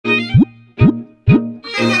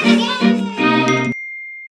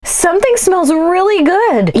smells really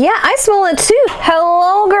good. Yeah, I smell it too.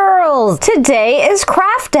 Hello, girls. Today is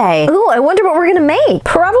craft day. Ooh, I wonder what we're gonna make.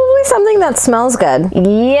 Probably something that smells good.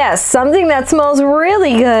 Yes, something that smells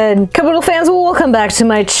really good. Caboodle fans, welcome back to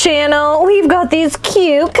my channel. We've got these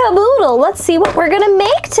cute caboodle. Let's see what we're gonna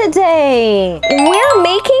make today. We're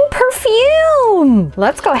making perfume.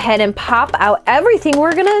 Let's go ahead and pop out everything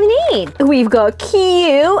we're gonna need. We've got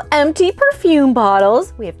cute empty perfume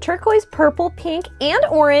bottles. We have turquoise, purple, pink, and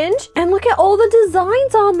orange. And look at all the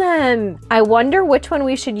designs on them. I wonder which one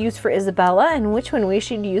we should use for Isabela and which one we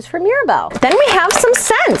should use for Mirabel. Then we have some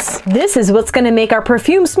scents. This is what's gonna make our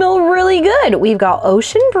perfume smell really good. We've got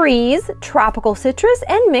ocean breeze, tropical citrus,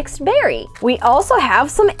 and mixed berry. We also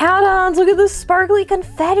have some add-ons. Look at this sparkly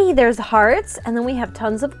confetti. There's hearts, and then we have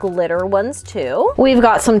tons of glitter ones too. We've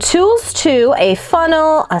got some tools too, a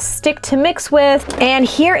funnel, a stick to mix with, and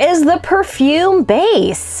here is the perfume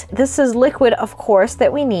base. This is liquid, of course,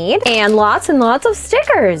 that we need, and lots of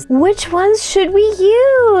stickers. Which ones should we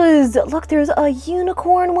use? Look, there's a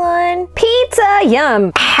unicorn one. Pizza,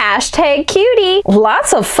 yum. Hashtag cutie.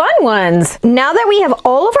 Lots of fun ones. Now that we have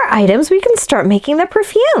all of our items, we can start making the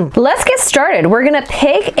perfume. Let's get started. We're gonna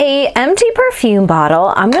pick a empty perfume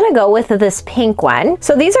bottle. I'm gonna go with this pink one.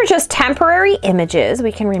 So these are just temporary images.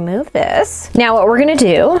 We can remove this. Now what we're gonna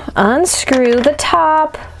do, unscrew the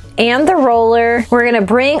top and the roller. We're gonna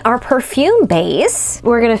bring our perfume base.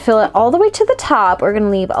 We're gonna fill it all the way to the top. We're gonna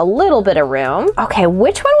leave a little bit of room. Okay,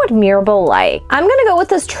 which one would Mirabel like? I'm gonna go with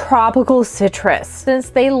this tropical citrus. Since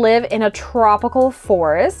they live in a tropical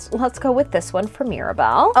forest, let's go with this one for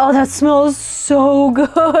Mirabel. Oh, that smells so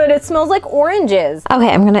good. It smells like oranges. Okay,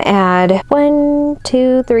 I'm gonna add 1,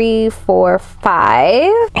 2, 3, 4,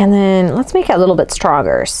 5. And then let's make it a little bit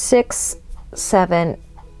stronger. 6, 7,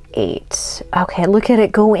 8. Okay, look at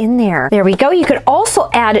it go in there. There we go. You could also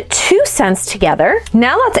add 2 scents together.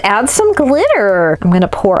 Now let's add some glitter. I'm gonna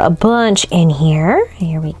pour a bunch in here.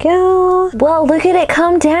 Here we go. Well, look at it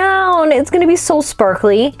come down. It's gonna be so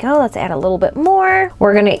sparkly. Go, let's add a little bit more.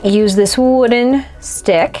 We're gonna use this wooden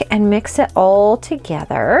stick and mix it all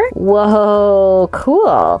together. Whoa,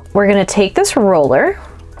 cool. We're gonna take this roller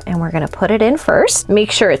and we're gonna put it in first. Make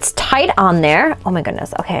sure it's tight on there. Oh my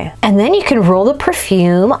goodness, okay. And then you can roll the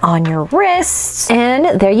perfume on your wrists.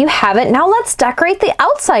 And there you have it. Now let's decorate the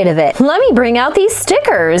outside of it. Let me bring out these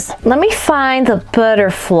stickers. Let me find the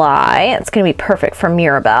butterfly. It's gonna be perfect for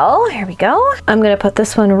Mirabel. Here we go. I'm gonna put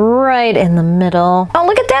this one right in the middle. Oh,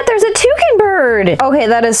 look at that, there's a toucan bird. Okay,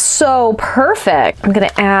 that is so perfect. I'm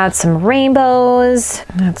gonna add some rainbows.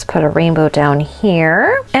 Let's put a rainbow down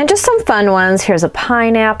here. And just some fun ones. Here's a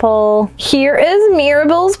pineapple. Here is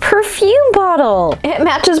Mirabel's perfume bottle. It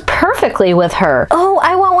matches perfectly with her. Oh,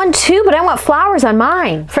 I want one too, but I want flowers on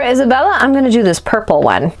mine. For Isabela, I'm gonna do this purple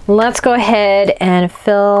one. Let's go ahead and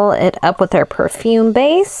fill it up with our perfume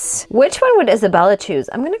base. Which one would Isabela choose?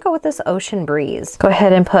 I'm gonna go with this ocean breeze. Go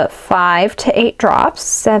ahead and put 5 to 8 drops,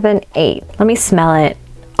 7, 8. Let me smell it.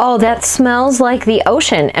 Oh, that smells like the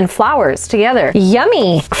ocean and flowers together.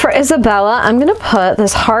 Yummy. For Isabela, I'm gonna put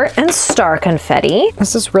this heart and star confetti.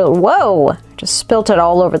 This is real, whoa. Just spilt it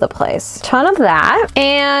all over the place. Ton of that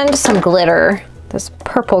and some glitter. This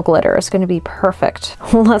purple glitter is gonna be perfect.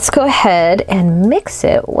 Let's go ahead and mix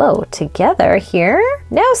it, whoa, together here.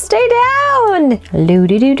 No, stay down.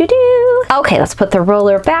 Loo-doo-doo-doo-doo. Okay, let's put the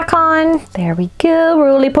roller back on. There we go,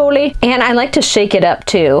 roly-poly. And I like to shake it up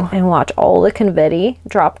too and watch all the confetti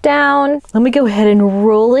drop down. Let me go ahead and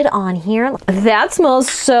roll it on here. That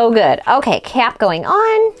smells so good. Okay, cap going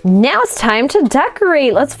on. Now it's time to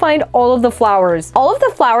decorate. Let's find all of the flowers. All of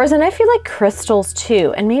the flowers, and I feel like crystals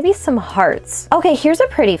too, and maybe some hearts. Okay, here's a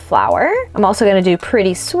pretty flower. I'm also gonna do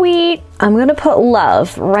pretty sweet. I'm gonna put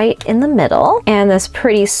love right in the middle. And this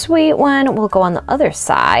pretty sweet one will go on the other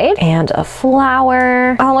side. And a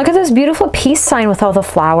flower. Oh, look at this beautiful peace sign with all the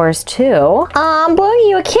flowers too. I'm blowing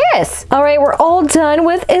you a kiss. All right, we're all done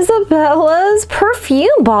with Isabela's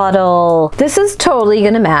perfume bottle. This is totally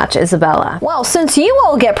gonna match Isabela. Well, since you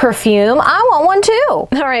all get perfume, I want one too.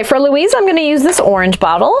 All right, for Louise, I'm gonna use this orange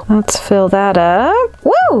bottle. Let's fill that up.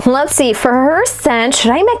 Woo! Let's see, for her scent,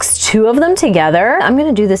 should I mix 2 of them together? I'm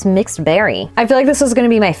gonna do this mixed berry. I feel like this is gonna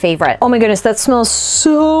be my favorite. Oh my goodness, that smells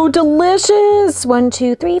so delicious. 1,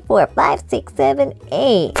 2, 3, 4, 5, 6, 7,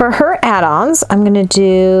 8. For her add-ons, I'm gonna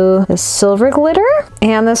do the silver glitter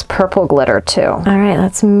And this purple glitter too. All right,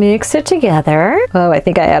 let's mix it together. Oh, I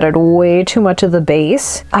think I added way too much of the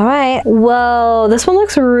base. All right, whoa, this one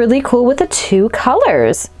looks really cool with the two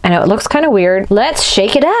colors. I know it looks kind of weird. Let's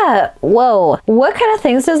shake it up. Whoa, what kind of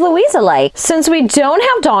things does Luisa like? Since we don't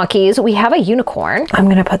have donkeys, we have a unicorn. I'm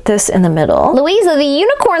gonna put this in the middle. Luisa, the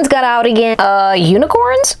unicorns got out again.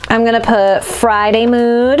 Unicorns? I'm gonna put Friday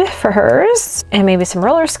mood for hers, and maybe some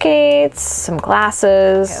roller skates, some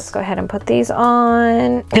glasses. Okay, let's go ahead and put these on.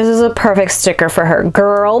 This is a perfect sticker for her.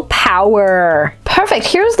 Girl power. Perfect,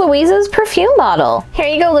 here's Luisa's perfume bottle. Here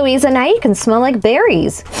you go, Luisa, now you can smell like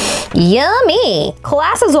berries. Yummy.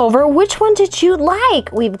 Class is over. Which one did you like?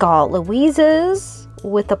 We've got Luisa's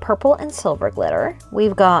with the purple and silver glitter.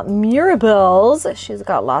 We've got Mirabel's. She's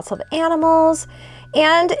got lots of animals.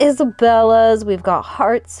 And Isabela's, we've got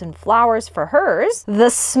hearts and flowers for hers. The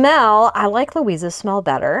smell, I like Luisa's smell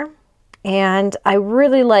better. And I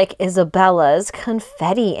really like Isabela's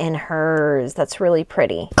confetti in hers. That's really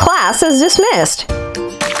pretty. Class is dismissed.